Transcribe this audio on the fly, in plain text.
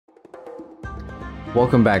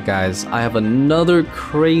Welcome back, guys. I have another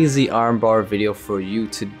crazy armbar video for you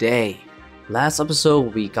today. Last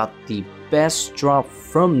episode we got the best drop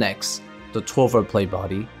from Nex, the 12-hour play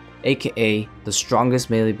body, aka the strongest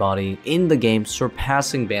melee body in the game,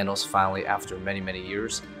 surpassing Bandos finally after many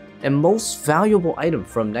years, and most valuable item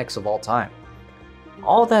from Nex of all time.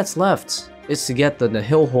 All that's left is to get the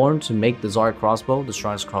Nihil Horn to make the Zarya Crossbow the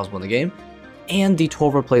strongest crossbow in the game, and the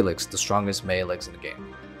 12-hour play legs, the strongest melee legs in the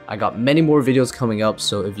game. I got many more videos coming up,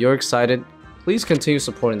 so if you're excited, please continue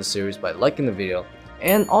supporting the series by liking the video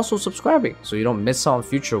and also subscribing so you don't miss out on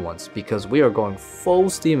future ones, because we are going full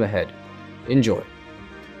steam ahead. Enjoy.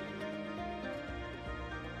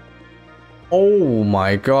 Oh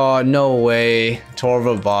my god, no way.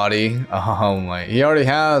 Torva body. Oh my, he already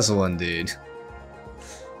has one, dude.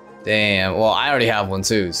 Damn, well I already have one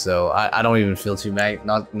too, so I don't even feel too bad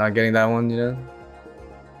not getting that one, you know?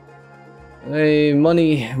 Hey,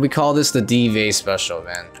 money, we call this the DV special,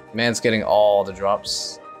 man. Man's getting all the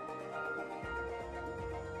drops.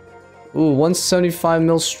 Ooh, 175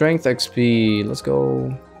 mil strength XP. Let's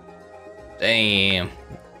go. Damn.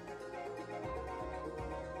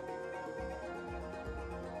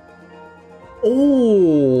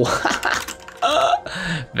 Oh,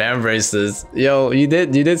 Van braces. Yo, you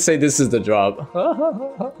did say this is the drop.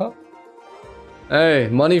 Hey,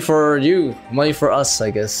 money for you, money for us, I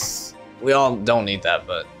guess. We all don't need that,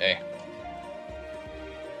 but hey.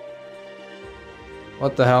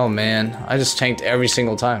 What the hell, man? I just tanked every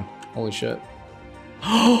single time. Holy shit.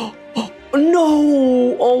 No!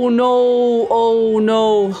 Oh no! Oh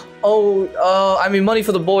no! Oh, I mean, money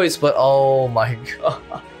for the boys, but oh my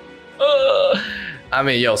god. I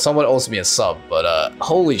mean, yo, someone owes me a sub, but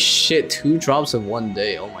holy shit, 2 drops in one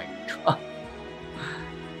day. Oh my god.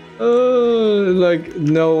 Like,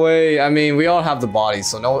 no way. I mean, we all have the body,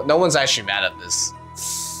 so no one's actually mad at this.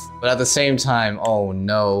 But at the same time, oh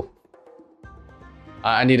no.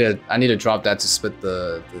 I need to drop that to split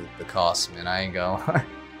the cost, man. I ain't going.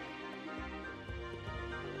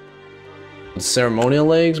 Ceremonial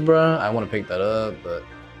legs, bruh. I want to pick that up, but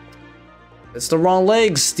it's the wrong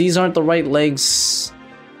legs. These aren't the right legs.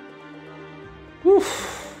 Whew.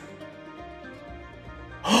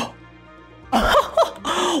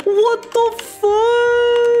 What the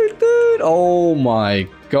fuck, dude? Oh my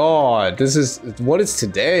god. This is what is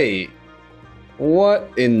today? What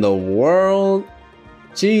in the world?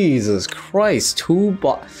 Jesus Christ. Dude,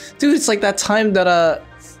 it's like that time that I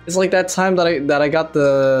got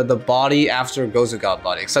the body after Gozu got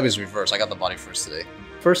body, except it's reverse. I got the body first today.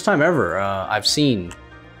 First time ever I've seen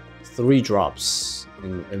 3 drops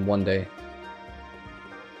in one day.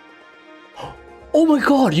 Oh my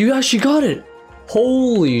god, you actually got it!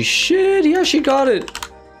 Holy shit, he actually got it!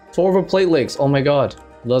 12-hour plate legs, oh my god.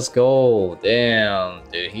 Let's go. Damn,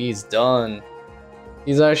 dude, he's done.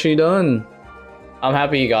 He's actually done. I'm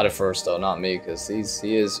happy he got it first though, not me, because he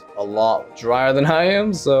is a lot drier than I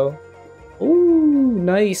am, so. Ooh,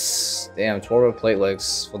 nice. Damn, 12-hour plate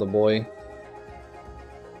legs for the boy.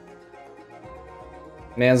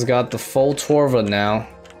 Man's got the full Torva now.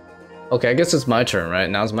 Okay, I guess it's my turn, right?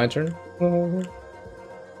 Now it's my turn?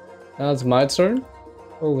 Now it's my turn?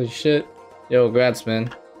 Holy shit. Yo, congrats,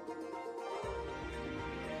 man.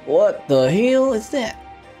 What the hell is that?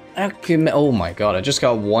 Oh my god, I just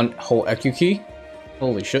got one whole EQ key?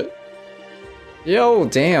 Holy shit. Yo,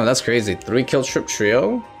 damn, that's crazy. 3 kill trip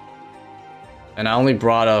trio? And I only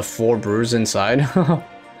brought 4 brews inside.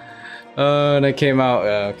 And I came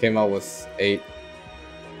out with 8.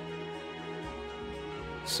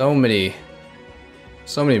 So many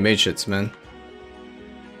mage hits, man.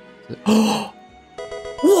 Oh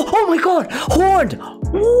my god! Horn!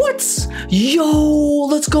 What? Yo,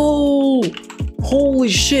 let's go! Holy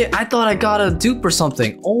shit, I thought I got a dupe or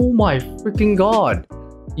something. Oh my freaking god.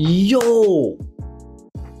 Yo!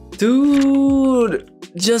 Dude!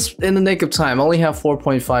 Just in the nick of time, I only have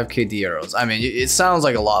 4.5k D arrows. I mean, it sounds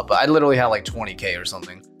like a lot, but I literally have like 20k or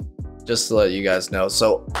something. Just to let you guys know.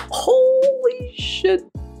 So, holy shit.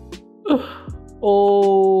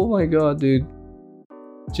 Oh my god, dude.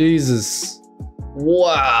 Jesus.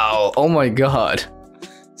 Wow. Oh my god.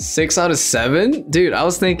 6 out of 7? Dude, I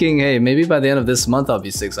was thinking, hey, maybe by the end of this month I'll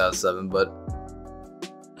be 6 out of 7, but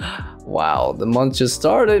wow, the month just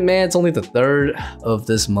started, man. It's only the 3rd of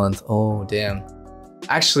this month. Oh, damn.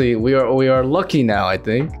 Actually, we are lucky now, I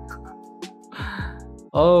think.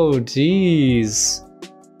 Oh, jeez.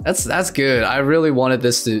 That's good. I really wanted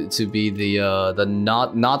this to be the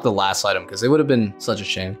not the last item, because it would have been such a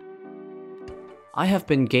shame. I have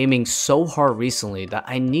been gaming so hard recently that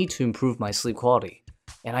I need to improve my sleep quality,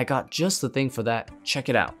 and I got just the thing for that. Check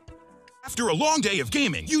it out. After a long day of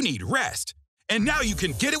gaming, you need rest. And now you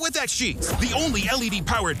can get it with X-Sheets, the only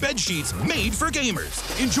LED-powered bed sheets made for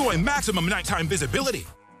gamers. Enjoy maximum nighttime visibility.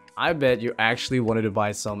 I bet you actually wanted to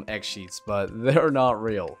buy some X sheets, but they're not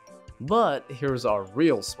real. But here's our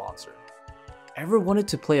real sponsor. Ever wanted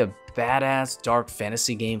to play a badass dark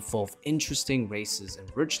fantasy game full of interesting races and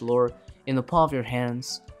rich lore in the palm of your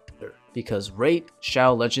hands? Because Raid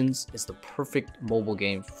Shadow Legends is the perfect mobile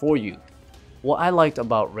game for you. What I liked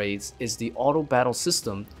about Raids is the auto battle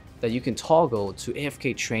system that you can toggle to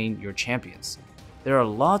AFK train your champions. There are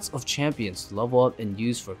lots of champions to level up and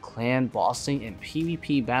use for clan bossing and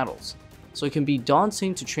PvP battles, so it can be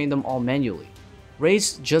daunting to train them all manually.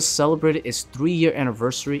 Raids just celebrated its 3-year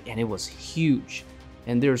anniversary and it was huge,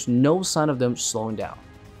 and there's no sign of them slowing down.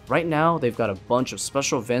 Right now, they've got a bunch of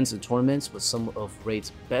special events and tournaments with some of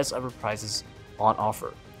Raid's best ever prizes on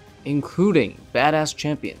offer, including badass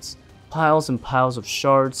champions, piles and piles of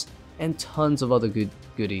shards, and tons of other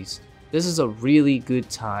goodies. This is a really good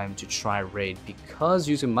time to try Raid because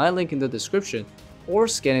using my link in the description or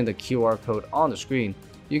scanning the QR code on the screen,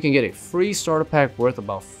 you can get a free starter pack worth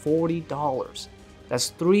about $40. That's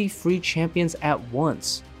 3 free champions at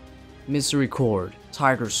once. Mystery Cord,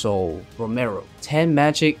 Tiger Soul, Romero, 10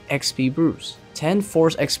 Magic XP Brews, 10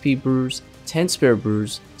 Force XP Brews, 10 Spare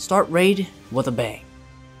Brews. Start Raid with a bang.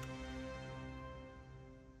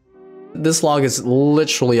 This log is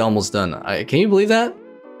literally almost done. Can you believe that?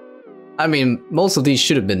 I mean, most of these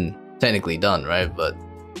should have been technically done, right? But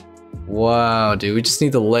wow, dude, we just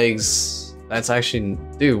need the legs. That's actually,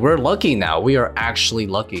 dude, we're lucky now. We are actually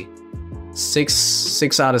lucky.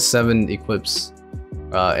 6 out of 7 equips,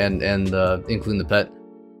 and including the pet.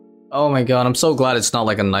 Oh my god, I'm so glad it's not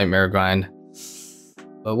like a nightmare grind.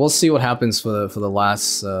 But we'll see what happens for the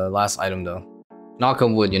last item though. Knock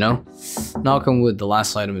on wood, you know? Knock on wood, the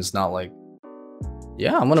last item is not like...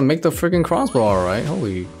 Yeah, I'm gonna make the freaking crossbow, alright.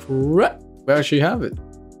 Holy crap. We actually have it.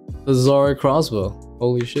 The Zarya crossbow.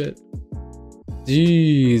 Holy shit.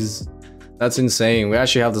 Jeez. That's insane. We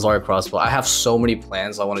actually have the Zarya crossbow. I have so many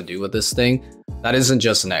plans I want to do with this thing. That isn't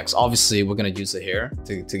just an X. Obviously, we're gonna use it here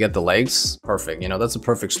to get the legs. Perfect. You know, that's a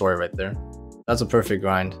perfect story right there. That's a perfect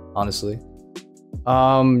grind, honestly.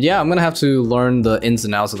 Yeah, I'm gonna have to learn the ins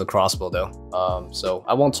and outs of the crossbow though. So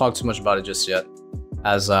I won't talk too much about it just yet,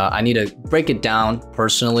 as I need to break it down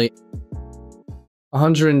personally.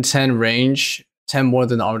 110 range, 10 more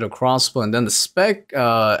than the armored crossbow, and then the spec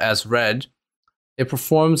as red, it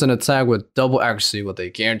performs an attack with double accuracy with a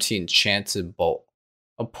guaranteed enchanted bolt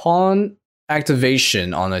upon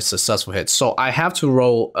activation on a successful hit. So I have to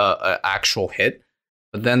roll an actual hit,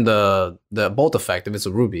 but then the bolt effect, if it's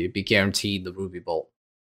a ruby, it'd be guaranteed the ruby bolt.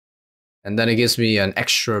 And then it gives me an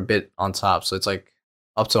extra bit on top, so it's like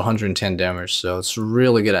up to 110 damage. So it's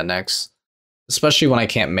really good at next, especially when I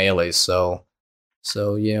can't melee. So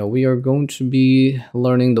yeah, we are going to be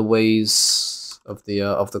learning the ways of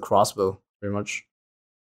the crossbow pretty much.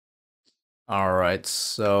 All right,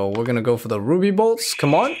 so we're gonna go for the ruby bolts.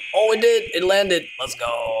 Come on! Oh, it did! It landed. Let's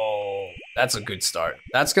go. That's a good start.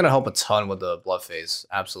 That's gonna help a ton with the blood phase.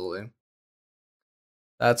 Absolutely.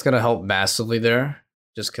 That's gonna help massively there,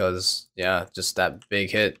 just cause yeah, just that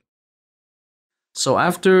big hit. So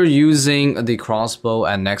after using the crossbow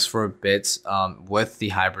and next for a bit with the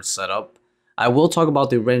hybrid setup, I will talk about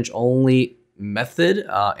the range only method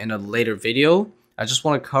in a later video. I just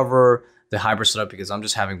want to cover the hybrid setup because I'm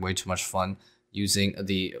just having way too much fun using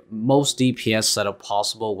the most DPS setup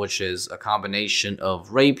possible, which is a combination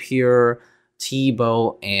of rapier,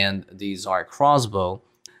 T-bow, and the Zarya crossbow.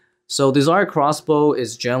 So the Zarya crossbow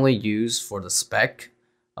is generally used for the spec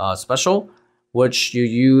special, which you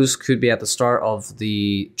use could be at the start of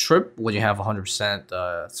the trip when you have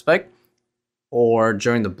 100% spec, or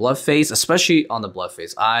during the blood phase, especially on the blood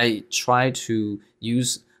phase. I try to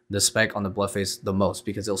use the spec on the blood phase the most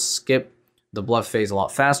because it'll skip the blood phase a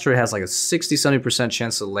lot faster. It has like a 60-70%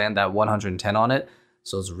 chance to land that 110 on it,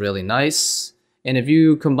 so it's really nice. And if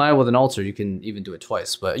you combine with an altar, you can even do it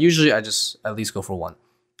twice, but usually I just at least go for one.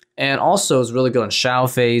 And also it's really good on shadow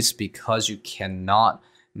phase because you cannot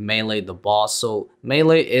melee the boss. So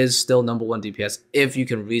melee is still #1 DPS if you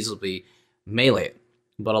can reasonably melee it,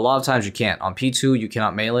 but a lot of times you can't. On P2 you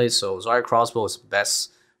cannot melee, so Zarya crossbow is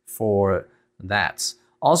best for that.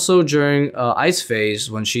 Also during ice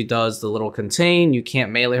phase, when she does the little contain, you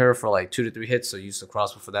can't melee her for like 2 to 3 hits, so use the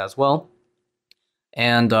crossbow for that as well.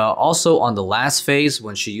 And also on the last phase,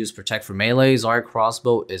 when she used protect for melee, Zarya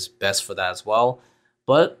crossbow is best for that as well.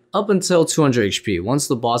 But up until 200 HP, once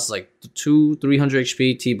the boss is like 200-300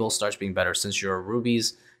 HP, T-bow starts being better since your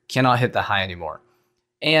rubies cannot hit that high anymore.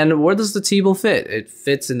 And where does the T-bow fit? It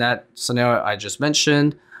fits in that scenario I just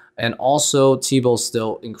mentioned. And also, T-Bow's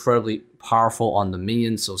still incredibly powerful on the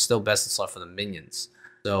minions, so still best to start for the minions.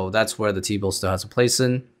 So that's where the T-Bow still has a place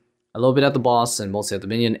in. A little bit at the boss and mostly at the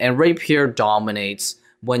minion. And Rapier dominates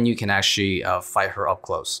when you can actually fight her up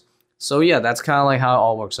close. So yeah, that's kind of like how it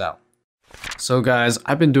all works out. So guys,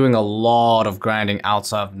 I've been doing a lot of grinding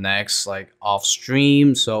outside of Next, like off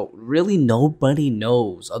stream, so really nobody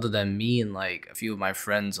knows other than me and like a few of my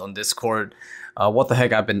friends on Discord what the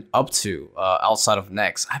heck I've been up to outside of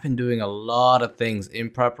Next. I've been doing a lot of things in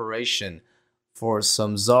preparation for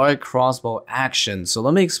some Zarya Crossbow action. So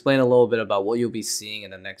let me explain a little bit about what you'll be seeing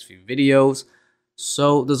in the next few videos.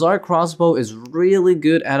 So the Zarya Crossbow is really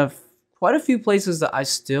good at quite a few places that I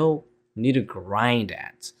still need to grind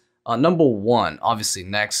at. Number one, obviously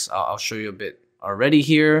Next, I'll show you a bit already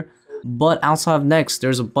here. But outside of Next,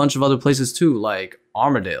 there's a bunch of other places too, like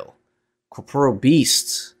Armadale, Corporeal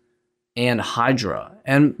Beast, and Hydra,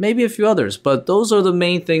 and maybe a few others. But those are the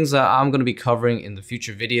main things that I'm going to be covering in the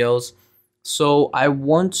future videos. So I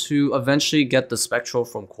want to eventually get the Spectral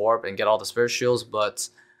from Corp and get all the Spirit Shields, but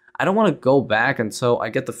I don't want to go back until I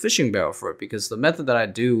get the Fishing Barrel for it, because the method that I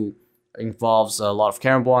do involves a lot of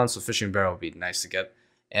Carambolan, so Fishing Barrel would be nice to get.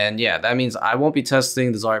 And yeah, that means I won't be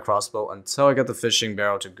testing the Zarya Crossbow until I get the Fishing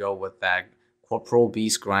Barrel to go with that Corporeal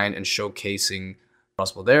Beast grind and showcasing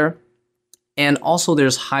Crossbow there. And also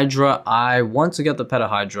there's Hydra. I want to get the pet of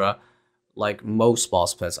Hydra, like most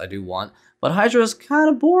boss pets I do want. But Hydra is kind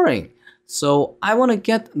of boring. So I want to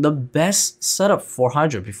get the best setup for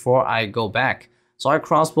Hydra before I go back. Zarya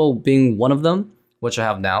Crossbow being one of them, which I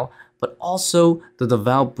have now. But also the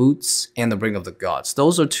Devout Boots and the Ring of the Gods.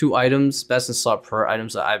 Those are two items, best in slot per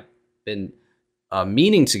items that I've been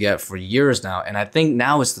meaning to get for years now. And I think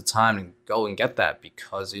now is the time to go and get that,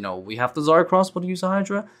 because, you know, we have the Zarya Crossbow to use the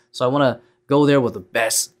Hydra. So I want to go there with the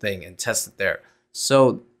best thing and test it there.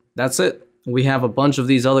 So that's it. We have a bunch of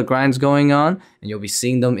these other grinds going on, and you'll be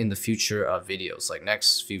seeing them in the future videos, like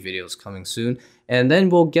next few videos coming soon. And then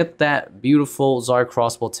we'll get that beautiful Zarya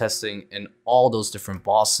Crossbow testing in all those different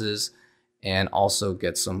bosses, and also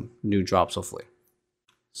get some new drops hopefully.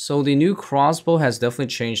 So the new Crossbow has definitely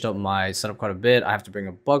changed up my setup quite a bit. I have to bring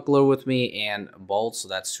a buckler with me and a bolt, so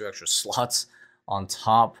that's 2 extra slots on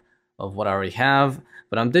top of what I already have.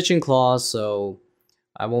 But I'm ditching claws, so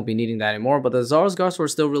I won't be needing that anymore. But the Zarya's Guard Sword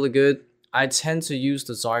is still really good. I tend to use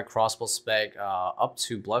the Zarya Crossbow spec up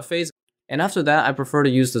to Blood Phase. And after that, I prefer to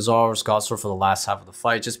use the Zarya's God Sword for the last half of the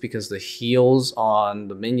fight, just because the heals on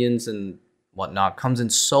the minions and whatnot comes in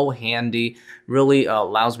so handy. Really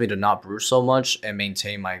allows me to not brew so much and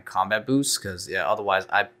maintain my combat boost, because yeah, otherwise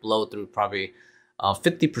I blow through probably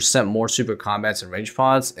 50% more super combats and range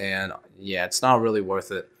pods, and yeah, it's not really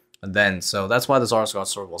worth it then. So that's why the Zarya's God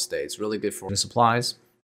Sword will stay. It's really good for supplies.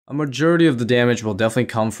 A majority of the damage will definitely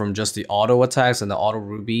come from just the auto attacks and the auto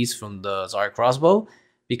rubies from the Zarya Crossbow,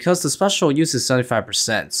 because the special use is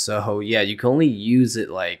 75%. So yeah, you can only use it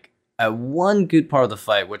like at one good part of the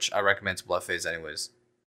fight, which I recommend to Blood Phase anyways.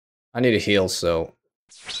 I need a heal, so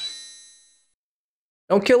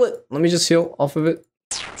don't kill it. Let me just heal off of it.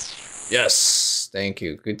 Yes, thank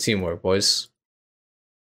you. Good teamwork, boys.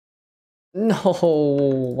 No,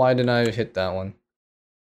 why didn't I hit that one?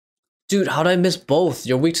 Dude, how did I miss both?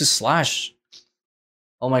 You're weak to slash.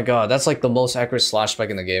 Oh my god, that's like the most accurate slash spike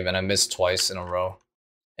in the game, and I missed twice in a row.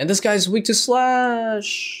 And this guy's weak to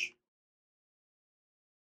slash.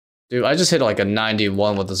 Dude, I just hit like a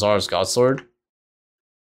 91 with the Zarya's God Sword.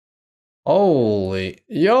 Holy,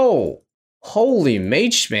 yo, holy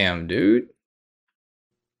mage spam, dude.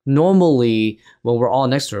 Normally, when we're all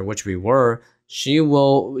next to her, which we were, she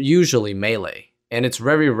will usually melee. And it's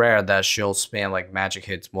very rare that she'll spam like magic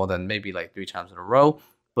hits more than maybe like 3 times in a row.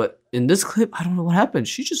 But in this clip, I don't know what happened.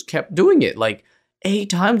 She just kept doing it like 8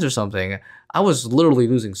 times or something. I was literally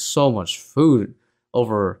losing so much food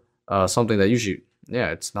over something that usually,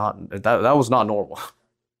 yeah, it's not, that was not normal.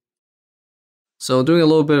 So doing a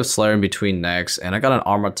little bit of slaying between next, and I got an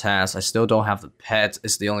armor task. I still don't have the pet.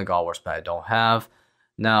 It's the only God Wars pet I don't have.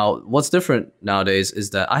 Now, what's different nowadays is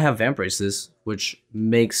that I have Vamp Braces, which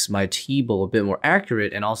makes my T-Bow a bit more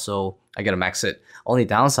accurate, and also I get a max hit. Only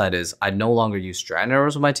downside is I no longer use Strand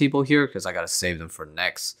Arrows with my T-Bow here, because I gotta save them for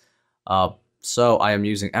next. So I am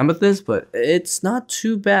using Amethyst, but it's not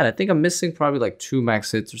too bad. I think I'm missing probably like 2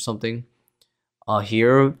 max hits or something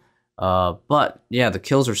here. But yeah, the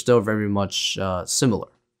kills are still very much similar.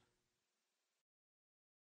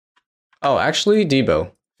 Oh, actually,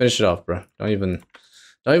 Debo, finish it off, bro. Don't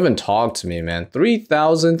even talk to me, man.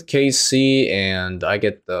 3,000 KC, and I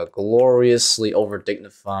get the gloriously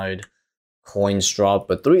over-dignified coins drop,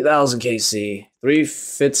 but 3,000 KC,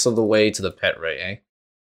 3/5 of the way to the pet rate, eh?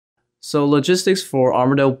 So logistics for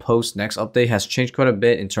Armadale post next update has changed quite a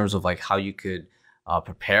bit in terms of like how you could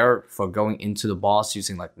prepare for going into the boss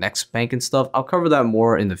using like next bank and stuff. I'll cover that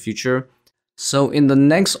more in the future. So in the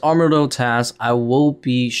next Armadale task, I will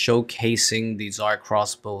be showcasing the Tsar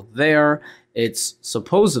crossbow there. It's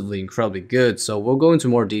supposedly incredibly good, so we'll go into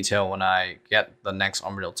more detail when I get the next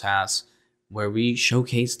Armadale task where we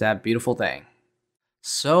showcase that beautiful thing.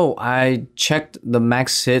 So I checked the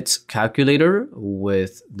max hits calculator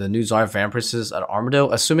with the new Tsar Vampiresses at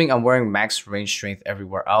Armadale, assuming I'm wearing max range strength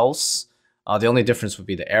everywhere else. The only difference would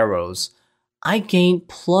be the arrows. I gained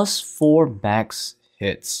 +4 max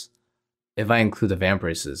hits if I include the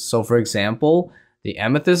Vampiresses. So for example, the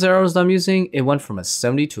Amethyst arrows that I'm using, it went from a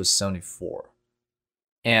 70 to a 74.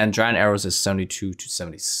 And Giant arrows is 72 to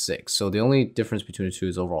 76. So the only difference between the two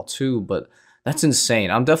is overall 2, but that's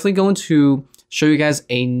insane. I'm definitely going to show you guys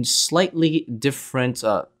a slightly different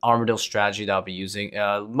Armadale strategy that I'll be using.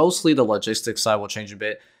 Mostly the logistics side will change a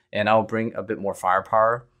bit, and I'll bring a bit more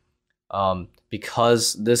firepower.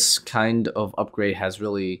 Because this kind of upgrade has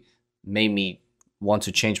really made me want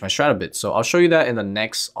to change my strat a bit. So I'll show you that in the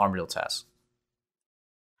next Armadale task.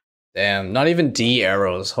 Damn, not even D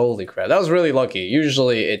arrows. Holy crap. That was really lucky.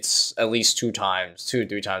 Usually it's at least 2 to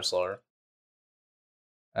 3 times slower.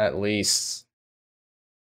 At least.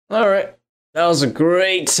 Alright. That was a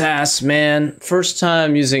great task, man. First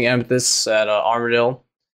time using Amethyst at Armadale.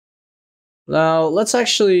 Now, let's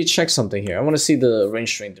actually check something here. I want to see the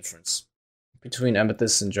range strength difference between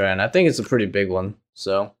Amethyst and Giant. I think it's a pretty big one,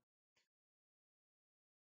 so.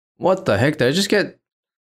 What the heck? Did I just get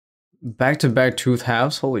back-to-back tooth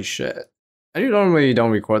halves? Holy shit. I normally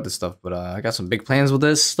don't record this stuff, but I got some big plans with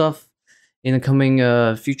this stuff in the coming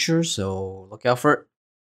future, so look out for it.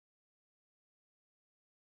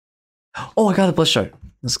 Oh, I got a plus shard.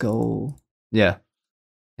 Let's go. Yeah.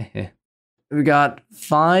 We got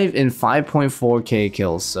 5 and 5.4k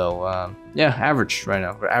kills, so yeah, average right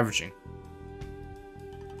now. We're averaging.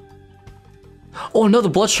 Oh, another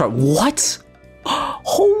blood shard. What?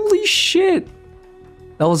 Holy shit.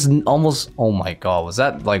 That was almost, oh my god, was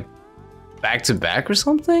that like back to back or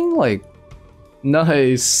something? Like,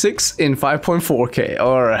 nice. 6 and 5.4k.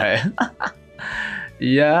 Alright.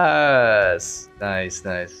 Yes. Nice,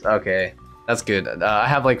 nice. Okay, that's good. I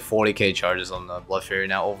have like 40k charges on the Blood Fairy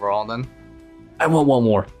now overall then. I want one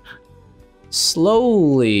more.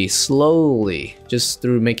 Slowly, just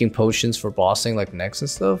through making potions for bossing like next and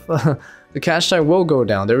stuff, the cash tag will go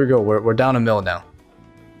down. There we go. We're down a mil now.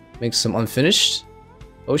 Make some unfinished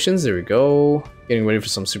potions. There we go. Getting ready for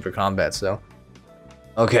some super combats though.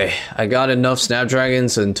 Okay, I got enough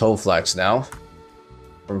Snapdragons and Toadflax now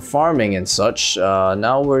from farming and such.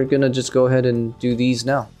 Now we're gonna just go ahead and do these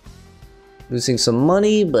now. Losing some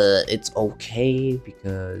money, but it's okay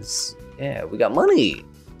because yeah, we got money.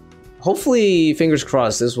 Hopefully, fingers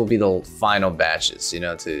crossed, this will be the final batches, you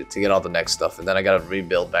know, to get all the next stuff, and then I gotta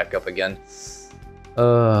rebuild back up again.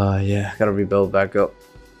 Yeah, gotta rebuild back up.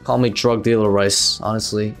 Call me drug dealer Rice,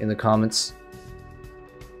 honestly, in the comments.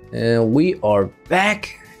 And we are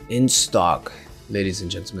back in stock, ladies and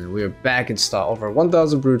gentlemen. We are back in stock. Over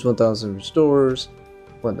 1,000 brutes, 1,000 restores,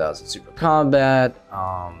 1,000 super combat,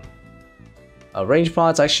 range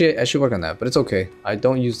pots. Actually, I should work on that, but it's okay. I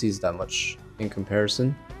don't use these that much in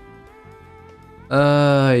comparison.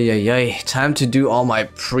 Time to do all my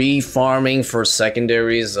pre-farming for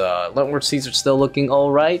secondaries. Lentworth seeds are still looking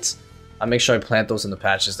alright. I make sure I plant those in the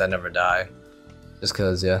patches that never die. Just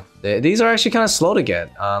cause, yeah. These are actually kind of slow to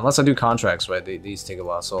get. Unless I do contracts, right? These take a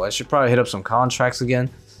while. So I should probably hit up some contracts again.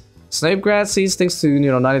 Snapegrass seeds, thanks to, you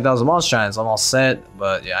know, 90,000 moss shines. I'm all set.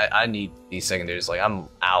 But yeah, I need these secondaries. Like, I'm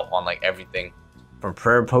out on like everything. From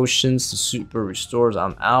prayer potions to super restores,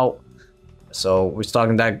 I'm out. So we're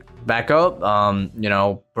stocking that back up. You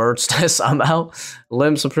know, bird's nest, I'm out.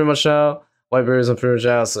 Limbs are pretty much out. White berries are pretty much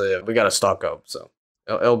out. So yeah, we gotta stock up. So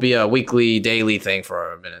it'll be a weekly, daily thing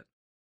for a minute.